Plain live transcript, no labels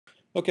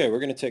Okay, we're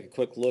going to take a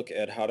quick look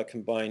at how to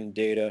combine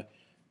data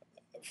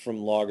from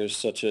loggers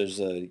such as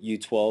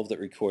U12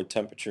 that record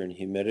temperature and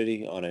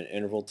humidity on an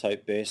interval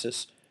type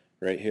basis.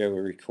 Right here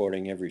we're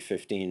recording every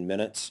 15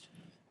 minutes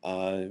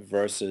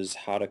versus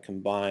how to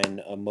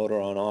combine a motor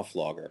on off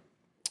logger.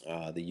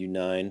 The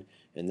U9,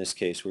 in this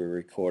case we're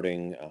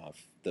recording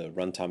the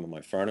runtime of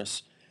my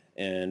furnace,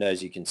 and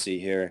as you can see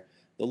here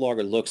the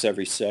logger looks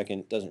every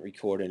second, doesn't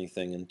record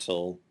anything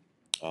until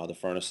the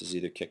furnace is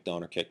either kicked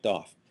on or kicked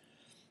off.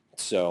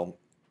 So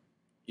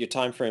your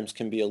time frames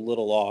can be a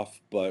little off,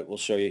 but we'll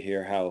show you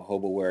here how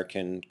HOBOware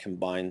can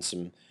combine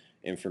some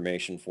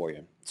information for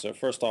you. So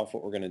first off,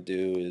 what we're going to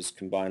do is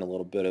combine a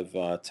little bit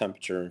of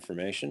temperature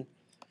information.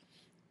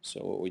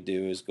 So what we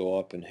do is go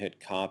up and hit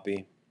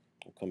copy.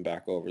 We'll come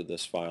back over to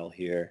this file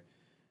here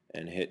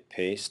and hit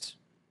paste.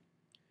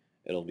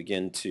 It'll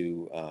begin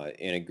to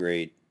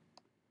integrate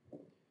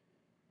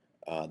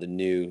the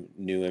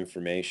new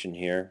information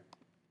here.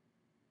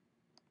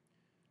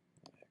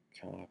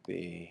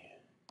 Copy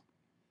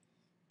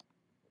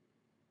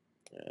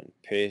and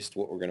paste.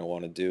 What we're going to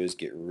want to do is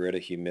get rid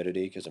of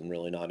humidity because I'm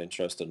really not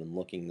interested in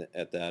looking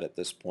at that at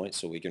this point,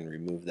 so we can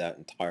remove that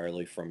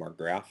entirely from our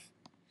graph.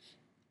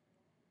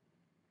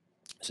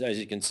 So as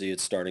you can see,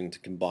 it's starting to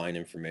combine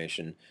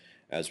information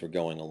as we're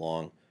going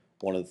along.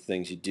 One of the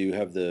things you do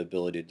have the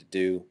ability to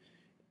do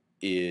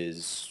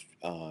is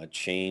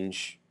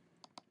change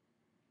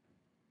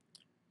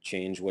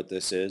what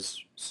this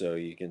is. So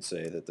you can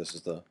say that this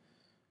is the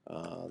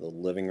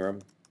living room.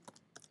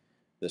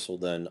 This will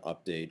then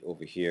update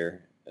over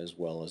here as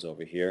well as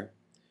over here.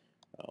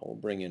 We'll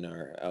bring in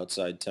our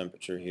outside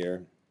temperature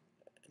here,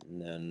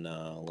 and then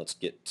let's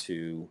get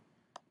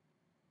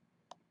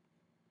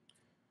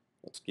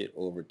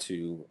over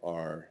to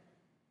our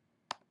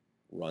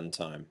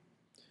runtime.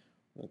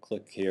 We'll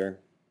click here,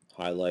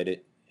 highlight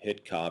it,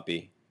 hit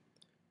copy.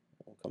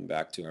 We'll come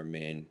back to our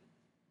main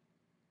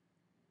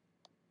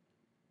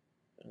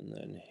and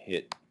then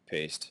hit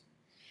paste.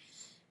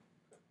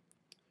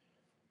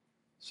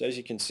 So as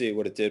you can see,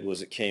 what it did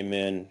was it came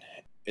in,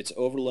 it's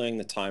overlaying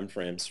the time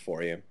frames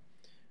for you.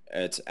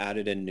 It's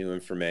added in new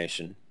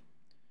information.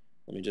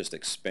 Let me just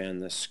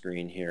expand this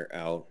screen here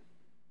out.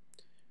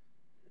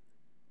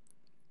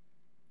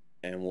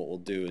 And what we'll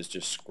do is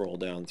just scroll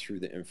down through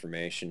the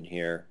information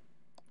here.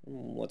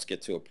 Let's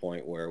get to a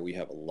point where we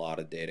have a lot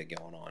of data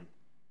going on.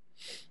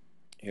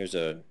 Here's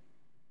a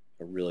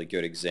really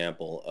good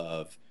example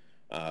of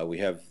we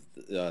have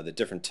the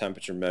different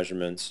temperature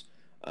measurements,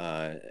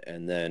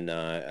 and then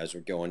as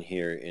we're going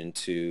here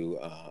into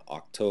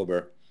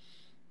October,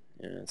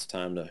 it's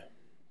time to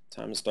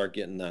start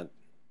getting that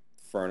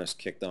furnace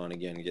kicked on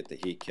again and get the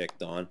heat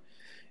kicked on.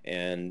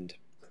 And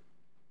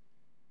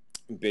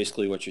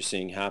basically what you're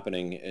seeing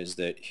happening is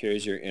that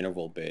here's your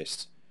interval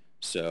based.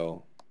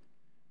 So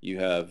you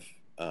have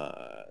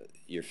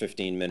your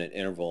 15-minute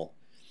interval,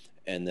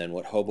 and then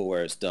what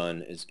HOBOware has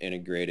done is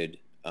integrated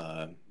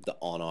the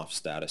on-off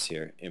status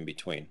here in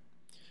between.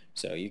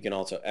 So you can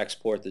also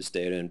export this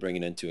data and bring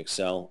it into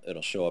Excel.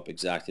 It'll show up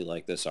exactly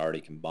like this,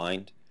 already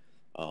combined.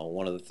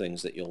 One of the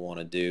things that you'll want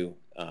to do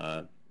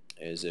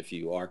is, if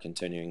you are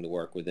continuing to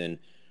work within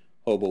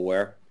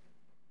HOBOware,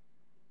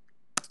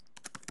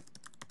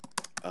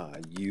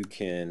 you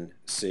can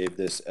save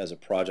this as a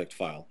project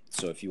file.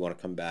 So if you want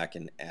to come back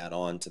and add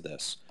on to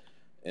this,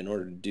 in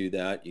order to do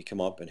that, you come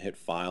up and hit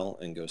File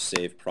and go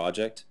Save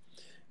Project.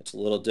 It's a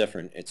little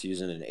different. It's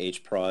using an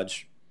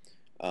HProj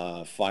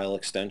file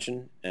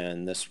extension,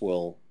 and this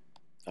will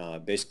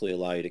basically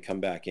allow you to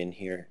come back in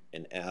here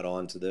and add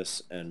on to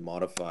this and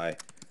modify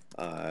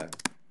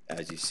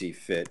as you see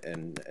fit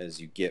and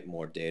as you get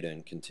more data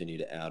and continue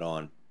to add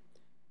on.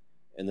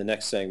 In the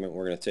next segment,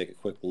 we're going to take a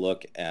quick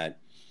look at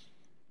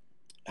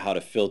how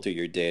to filter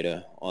your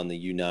data on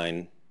the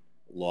U9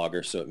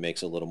 logger so it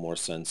makes a little more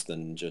sense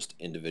than just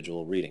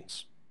individual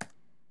readings.